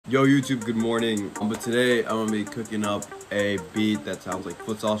Yo YouTube, good morning. But today I'm gonna be cooking up a beat that sounds like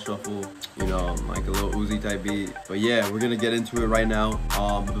Futsal Shuffle, you know, like a Lil Uzi type beat. But yeah, we're gonna get into it right now.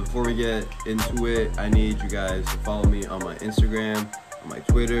 But before we get into it, I need you guys to follow me on my Instagram, on my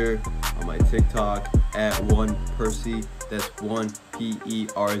Twitter, on my TikTok at 1Percy. That's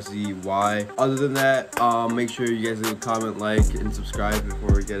 1PERZY. Other than that, make sure you guys leave a comment, like, and subscribe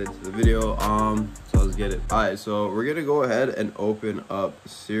before we get into the video. So let's get it. Alright, so we're gonna go ahead and open up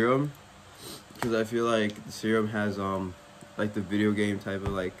Serum because I feel like the Serum has like the video game type of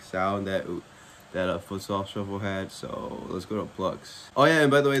like sound that Futsal Shuffle had. So let's go to Plux. Oh yeah,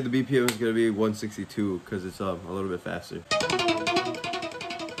 and by the way, the BPM is gonna be 162 because it's a little bit faster.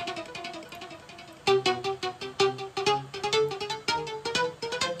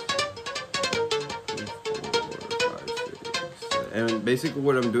 And basically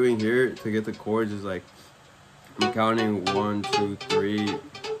what I'm doing here to get the chords is like I'm counting 1, 2, 3.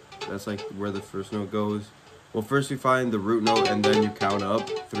 That's like where the first note goes. Well, first you find the root note and then you count up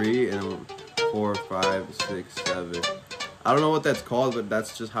 3 and 4, 5, 6, 7. I don't know what that's called, but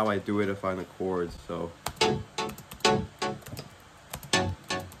that's just how I do it to find the chords. So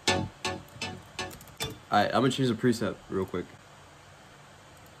alright, I'm gonna change the preset real quick.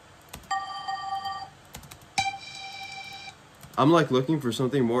 I'm like looking for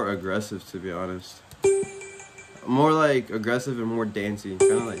something more aggressive, to be honest. More like aggressive and more dancey,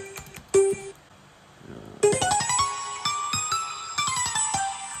 kind of like.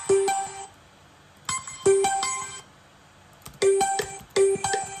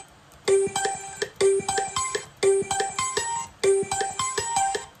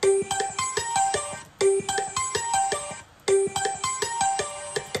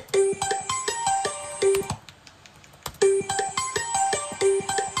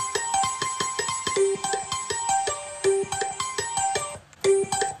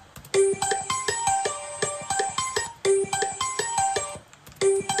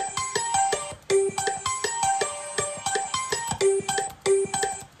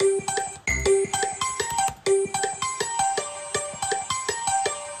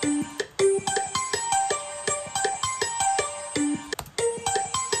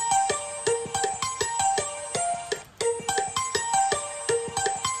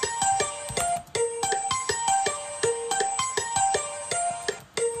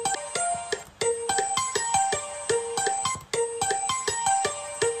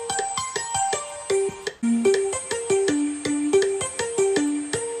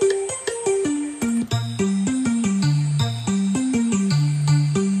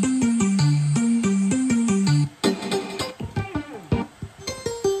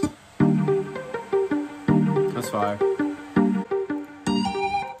 That's fire.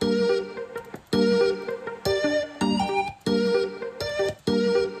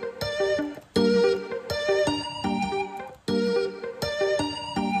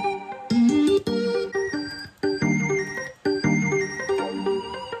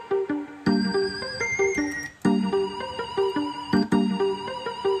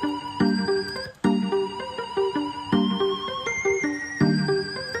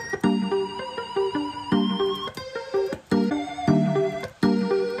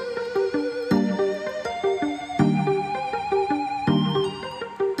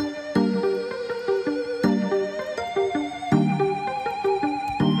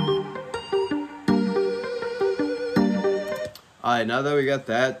 Alright, now that we got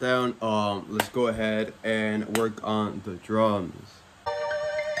that down, let's go ahead and work on the drums.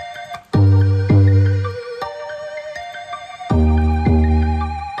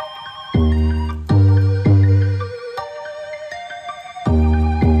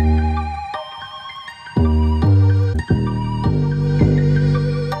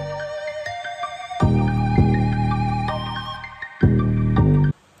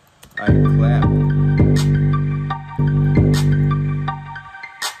 Alright, clap.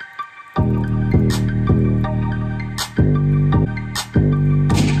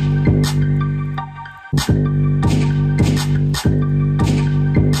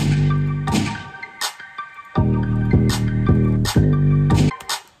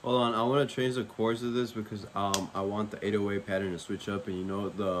 Hold on, I want to change the chords of this because I want the 808 pattern to switch up, and you know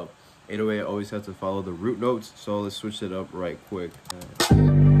the 808 always has to follow the root notes, so let's switch it up right quick.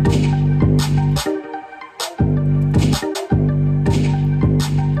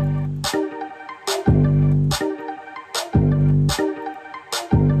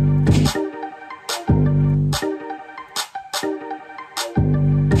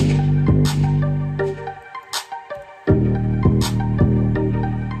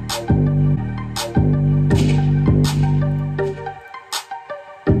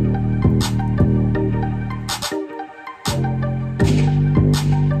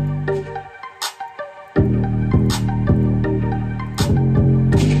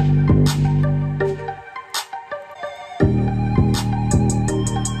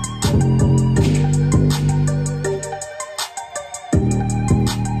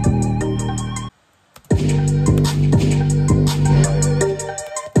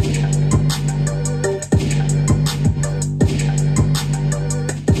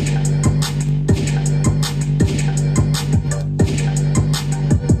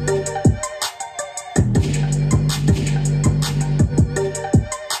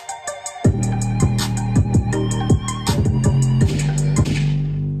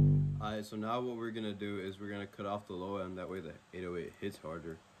 Alright, so now what we're gonna do is we're gonna cut off the low end, that way the 808 hits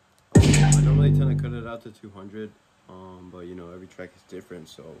harder. I normally tend to cut it out to 200, but you know, every track is different,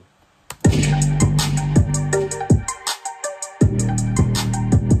 so.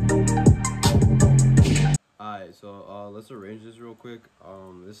 Alright, so let's arrange this real quick.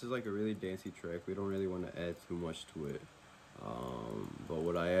 This is like a really dancey track. We don't really want to add too much to it. But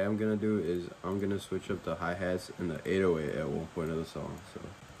what I am gonna do is I'm gonna switch up the hi-hats and the 808 at one point of the song. So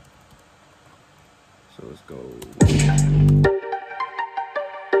let's go.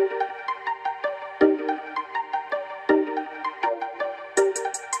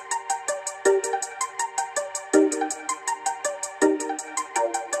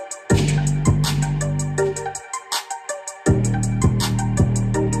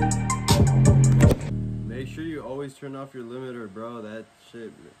 Make sure you always turn off your limiter, bro. That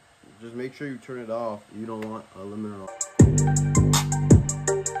shit, just make sure you turn it off. You don't want a limiter on.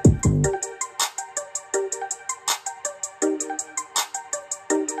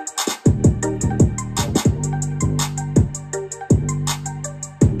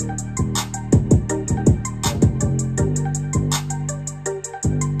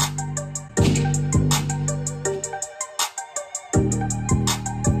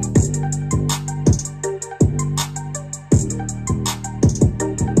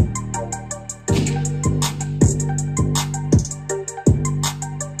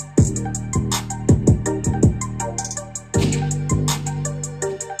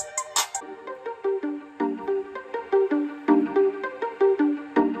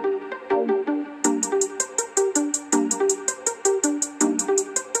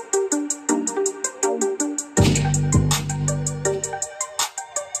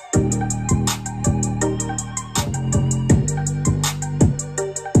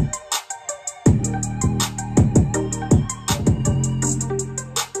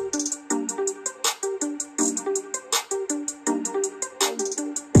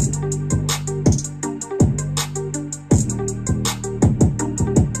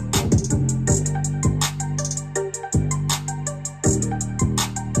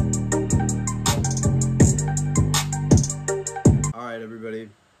 Everybody,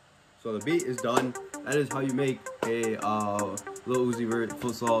 so the beat is done. That is how you make a Lil Uzi Vert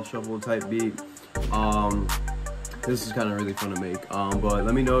Futsal Shuffle type beat. This is kind of really fun to make, but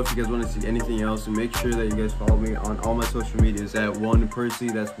let me know if you guys want to see anything else, and make sure that you guys follow me on all my social medias at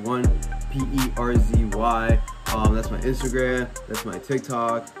 1Percy. That's 1PERZY. That's my Instagram, that's my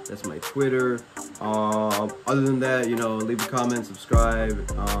TikTok, that's my Twitter. Other than that, you know, leave a comment, subscribe,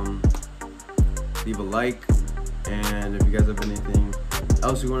 leave a like. And if you guys have anything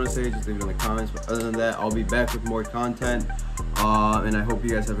else you want to say, just leave it in the comments. But other than that, I'll be back with more content. And I hope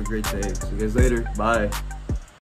you guys have a great day. See you guys later. Bye.